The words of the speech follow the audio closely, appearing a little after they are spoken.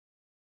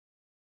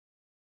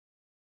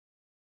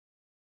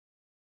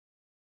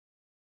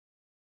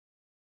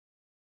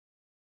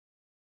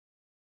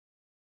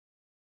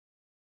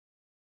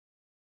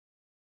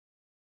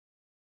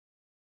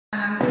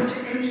And I'm going to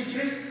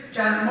introduce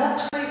Janet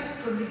Moxley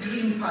from the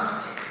Green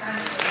Party.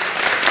 Thank you.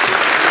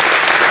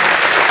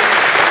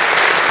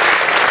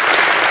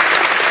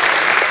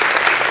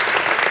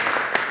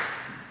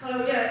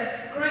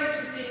 It's great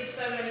to see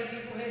so many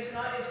people here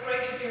tonight. It's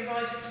great to be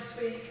invited to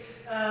speak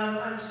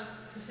and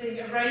to see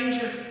a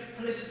range of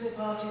political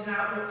parties and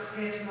outlooks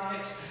here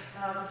tonight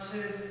to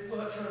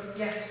work for a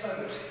yes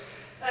vote.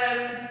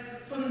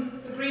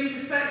 From the Green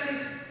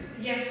perspective,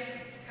 the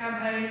yes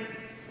campaign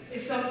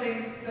is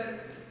something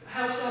that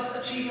helps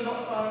us achieve a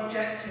lot of our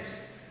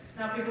objectives.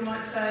 Now people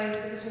might say,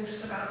 is this all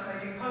just about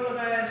saving polar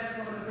bears?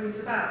 What are the Greens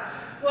about?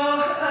 Well,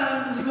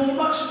 there's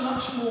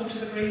much more to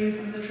the Greens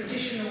than the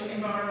traditional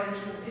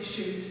environmental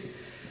issues.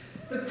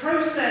 The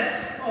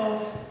process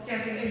of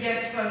getting a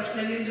yes vote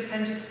in an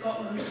independent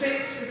Scotland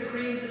fits with the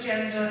Greens'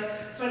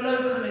 agenda for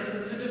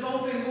localism, for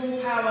devolving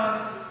more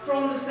power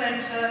from the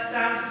centre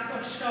down to the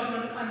Scottish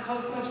Government and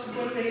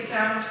subsequently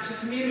down to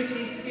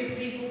communities to give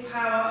people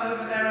power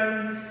over their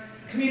own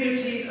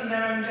communities and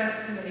their own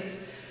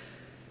destinies.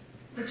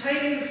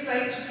 Retaining the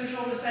state to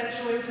control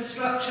essential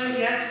infrastructure,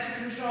 yes, to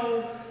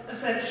control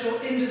essential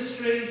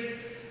industries,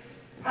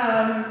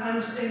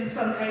 and in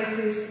some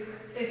cases,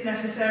 if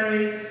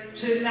necessary,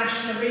 to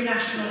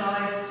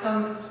renationalise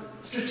some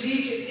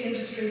strategic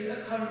industries that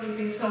have currently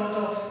been sold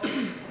off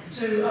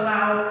to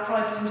allow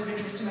private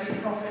individuals to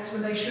make profits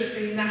when they should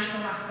be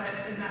national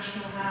assets in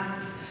national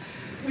hands.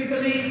 We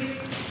believe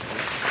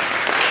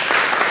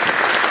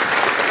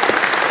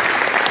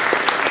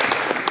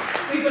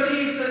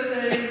that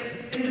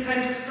the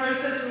independence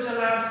process would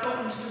allow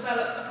Scotland to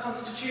develop a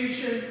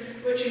constitution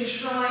which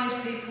enshrined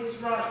people's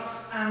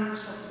rights and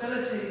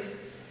responsibilities.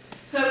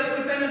 So it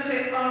would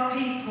benefit our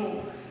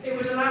people. It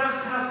would allow us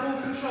to have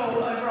full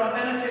control over our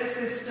benefit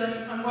system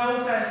and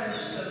welfare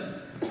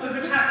system,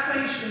 over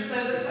taxation, so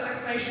that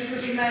taxation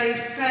could be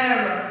made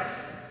fairer,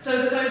 so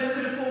that those that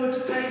could afford to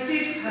pay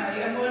did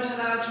pay and weren't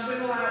allowed to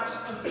wriggle out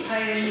of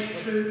paying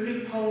through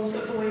loopholes,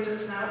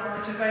 avoidance and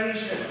outright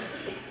evasion.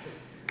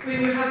 We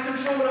would have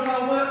control of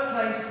our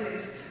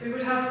workplaces. We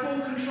would have full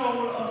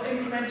control of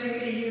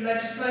implementing EU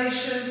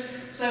legislation,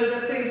 so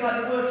that things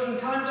like the Working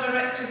Time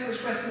Directive,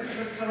 which Westminster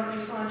has currently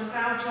signed us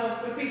out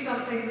of, would be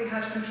something we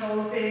had control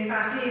of being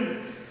back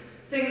in.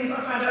 Things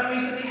I found out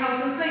recently,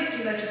 health and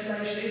safety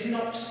legislation is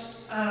not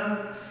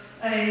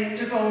a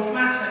devolved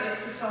matter.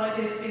 It's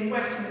decided in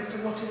Westminster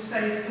what is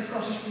safe for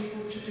Scottish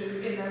people to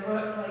do in their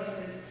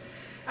workplaces.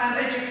 And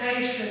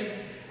education.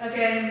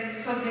 Again,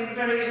 something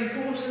very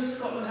important.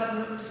 Scotland has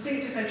a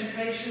distinctive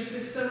education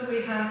system.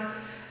 We have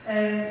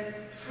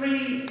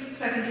free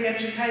secondary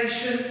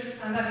education,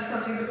 and that is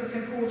something that is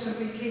important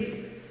we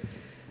keep.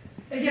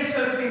 A yes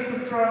vote would be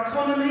important for our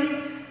economy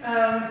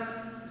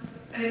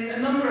in a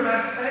number of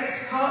aspects,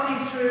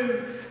 partly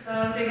through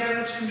being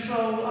able to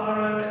control our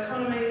own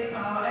economy,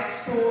 our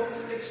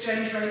exports,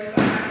 exchange rates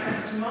and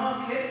access to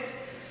markets.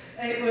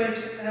 It would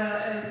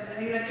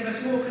give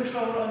us more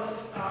control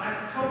of our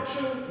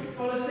agricultural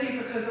policy,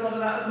 because a lot of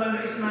that at the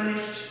moment is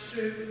managed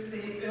through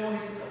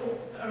always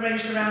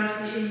arranged around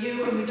the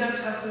EU, and we don't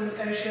have full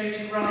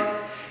negotiating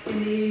rights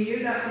in the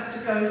EU. That has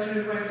to go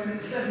through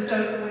Westminster, who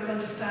don't always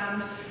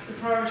understand the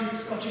priorities of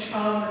Scottish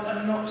farmers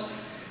and not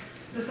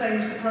the same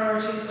as the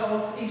priorities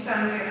of East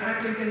Anglian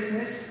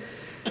agribusiness.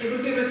 It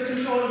would give us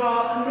control of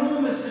our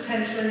enormous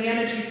potential in the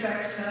energy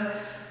sector.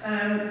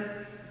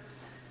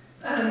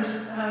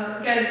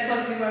 Again,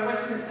 something where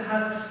Westminster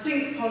has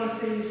distinct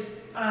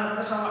policies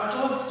that are at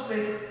odds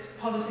with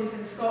policies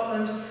in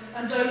Scotland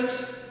and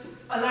don't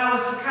allow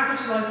us to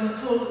capitalise on the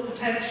full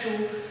potential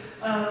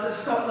that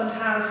Scotland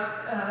has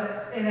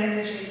in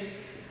energy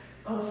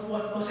of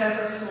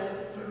whatever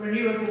sort,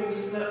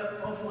 renewables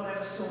of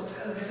whatever sort.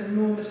 There is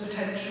enormous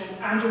potential,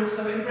 and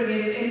also in bringing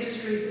in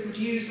industries that would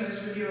use those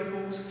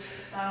renewables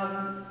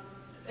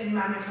in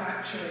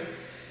manufacturing.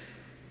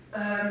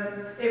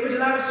 It would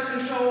allow us to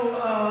control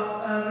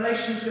our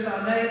relations with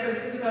our neighbours.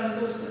 Isabel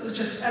has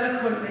just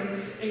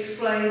eloquently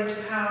explained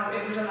how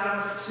it would allow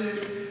us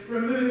to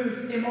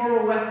remove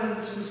immoral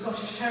weapons from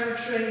Scottish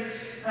territory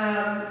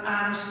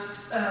and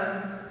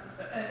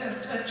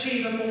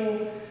achieve a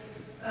more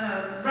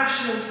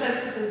rational,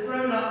 sensible,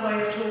 grown-up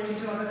way of talking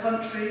to other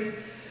countries.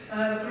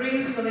 The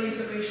Greens believe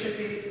that we should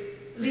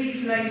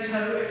leave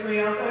NATO. If we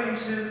are going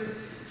to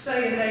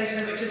stay in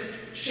NATO, it just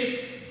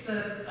shifts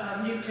the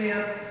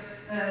nuclear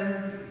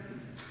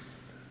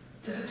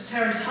the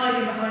deterrent is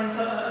hiding behind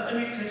a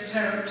nuclear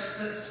deterrent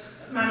that's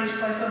managed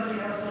by somebody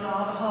else on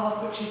our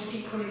behalf, which is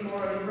equally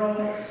morally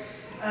wrong.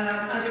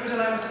 And it would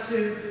allow us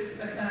to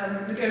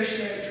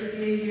negotiate with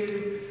the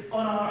EU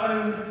on our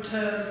own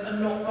terms and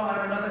not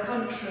via another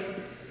country.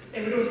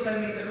 It would also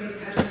mean that we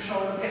had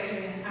control of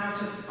getting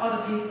out of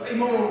other people,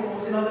 immoral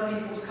wars in other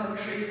people's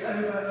countries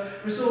over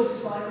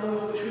resources like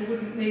oil, which we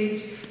wouldn't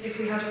need if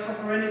we had a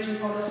proper energy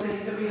policy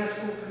that we had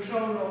full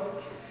control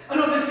of. And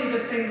obviously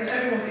the thing that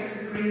everyone thinks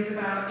the Greens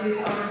about is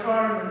our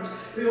environment.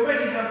 We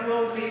already have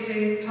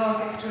world-leading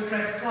targets to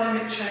address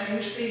climate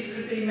change. These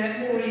could be met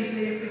more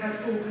easily if we had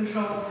full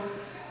control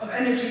of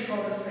energy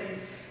policy.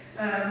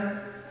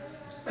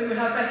 We would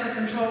have better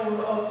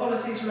control of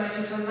policies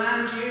relating to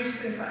land use,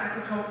 things like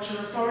agriculture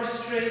and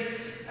forestry,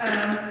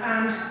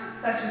 and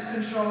better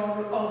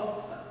control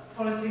of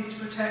policies to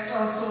protect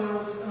our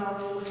soils and our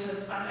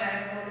waters and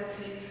air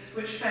quality,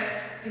 which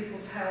affects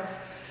people's health.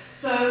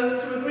 So,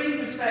 from a Green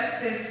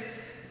perspective,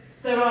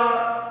 there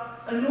are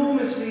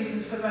enormous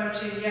reasons for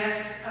voting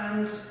yes,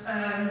 and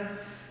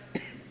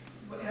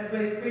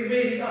we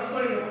really are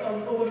fully on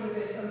board with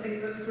this and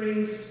think that the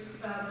Greens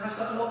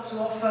have a lot to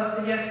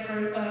offer the YES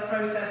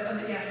process, and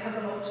that YES has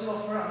a lot to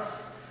offer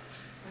us.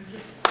 Thank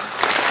you.